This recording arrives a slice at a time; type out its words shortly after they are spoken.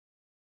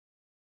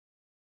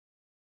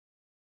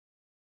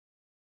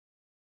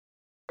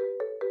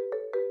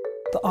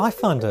I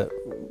find it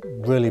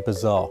really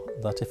bizarre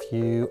that if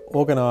you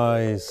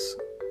organise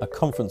a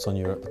conference on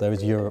Europe, there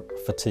is Europe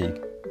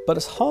fatigue. But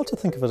it's hard to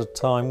think of at a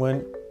time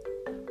when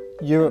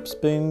Europe's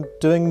been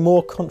doing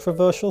more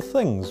controversial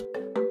things.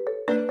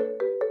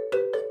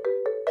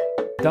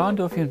 The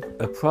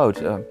Dahrendorfian approach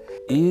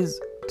is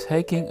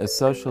taking a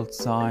social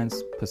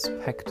science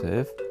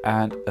perspective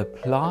and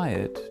apply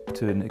it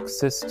to an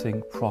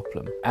existing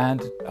problem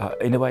and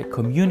in a way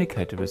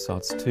communicate the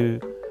results to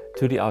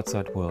the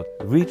outside world.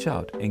 Reach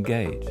out,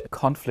 engage.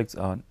 Conflicts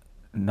are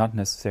not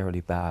necessarily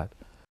bad.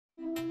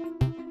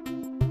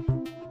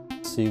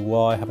 See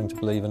why having to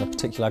believe in a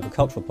particular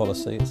agricultural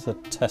policy is a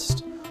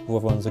test of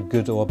whether one's a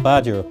good or a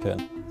bad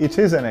European. It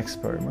is an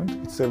experiment.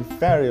 It's a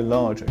very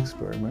large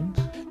experiment.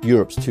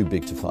 Europe's too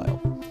big to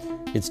fail.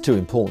 It's too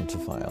important to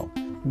fail.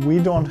 We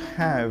don't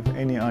have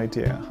any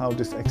idea how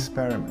this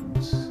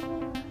experiment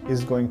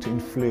is going to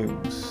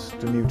influence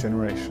the new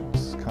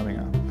generations coming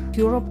up.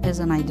 Europe as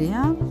an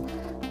idea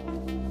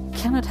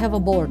cannot have a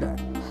border.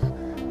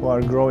 Who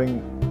are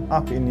growing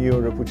up in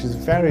Europe, which is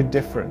very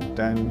different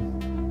than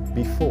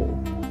before.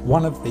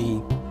 One of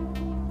the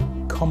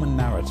common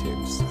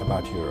narratives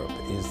about Europe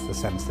is the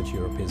sense that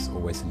Europe is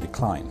always in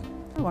decline.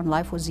 When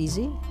life was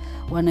easy,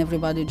 when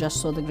everybody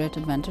just saw the great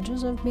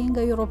advantages of being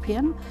a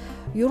European,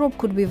 Europe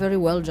could be very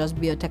well just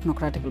be a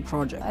technocratical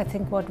project. I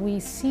think what we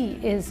see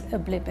is a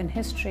blip in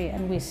history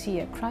and we see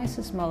a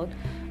crisis mode,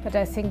 but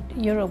I think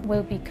Europe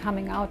will be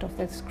coming out of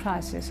this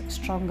crisis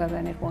stronger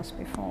than it was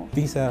before.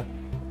 These are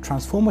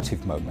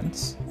transformative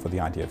moments for the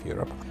idea of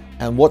Europe.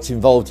 And what's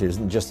involved here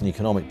isn't just an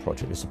economic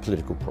project, it's a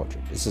political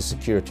project, it's a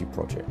security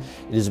project.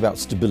 It is about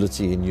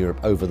stability in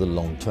Europe over the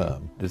long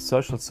term. The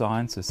social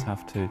sciences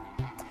have to,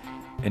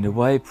 in a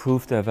way,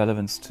 prove their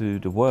relevance to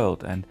the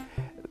world, and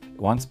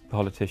once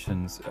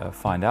politicians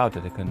find out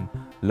that they can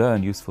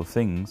learn useful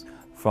things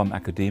from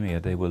academia,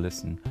 they will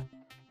listen.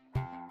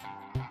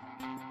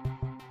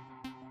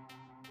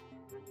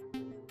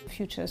 The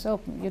future is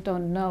open. You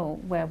don't know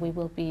where we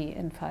will be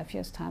in 5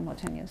 years' time or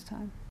 10 years'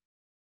 time.